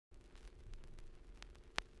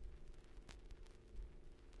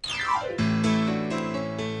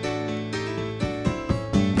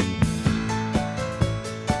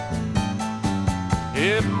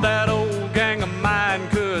If that old gang of mine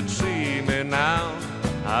could see me now,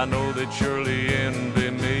 I know they'd surely envy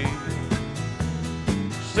me.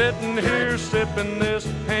 Sitting here sipping this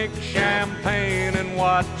pink champagne and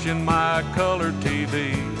watching my color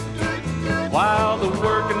TV, while the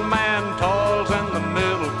working man toils and the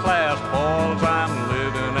middle class boils, I'm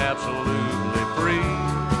living absolutely free.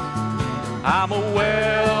 I'm a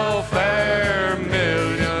welfare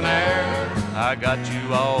millionaire, I got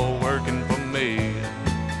you all working for me.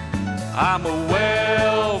 I'm a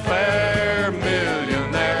welfare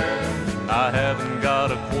millionaire, I haven't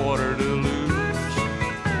got a quarter to lose.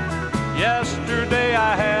 Yesterday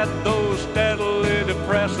I had those steadily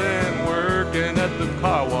depressing working at the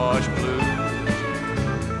car wash blues,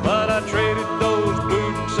 but I traded those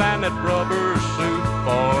boots and that rubber suit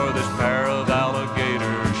for this pair of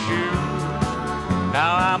alligator shoes.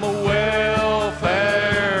 Now I'm a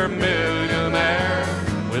welfare millionaire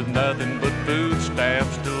with nothing but food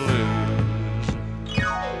stamps to lose.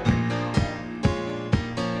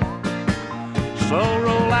 So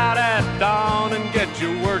roll out at dawn and get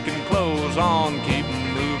your working clothes on, keep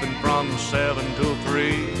 'em moving from 7 till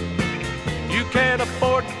 3. You can't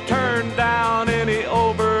afford to turn down any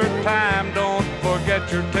overtime, don't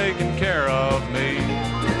forget you're taking care of me.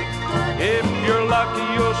 If you're lucky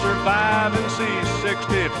you'll survive and see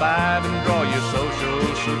 65 and draw your Social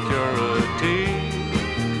Security.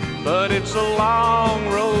 But it's a long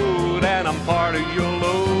road and I'm part of your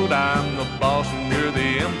load, I'm the boss and you're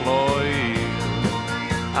the employee.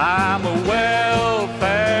 I'm a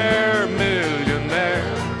welfare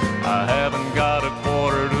millionaire, I haven't got a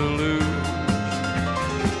quarter to lose.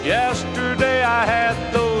 Yesterday I had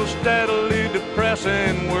those steadily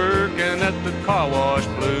depressing working at the car wash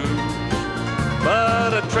blues,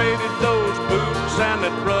 but I traded those boots and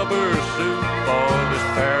that rubber suit for this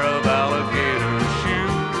pair of alligator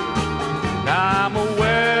shoes. Now I'm a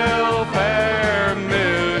welfare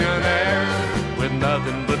millionaire with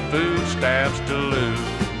nothing but food stamps to lose.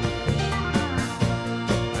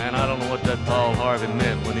 And I don't know what that Paul Harvey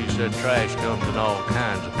meant when he said trash comes in all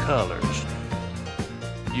kinds of colors.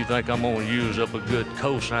 You think I'm gonna use up a good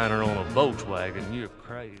cosigner on a Volkswagen? You're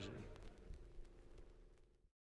crazy.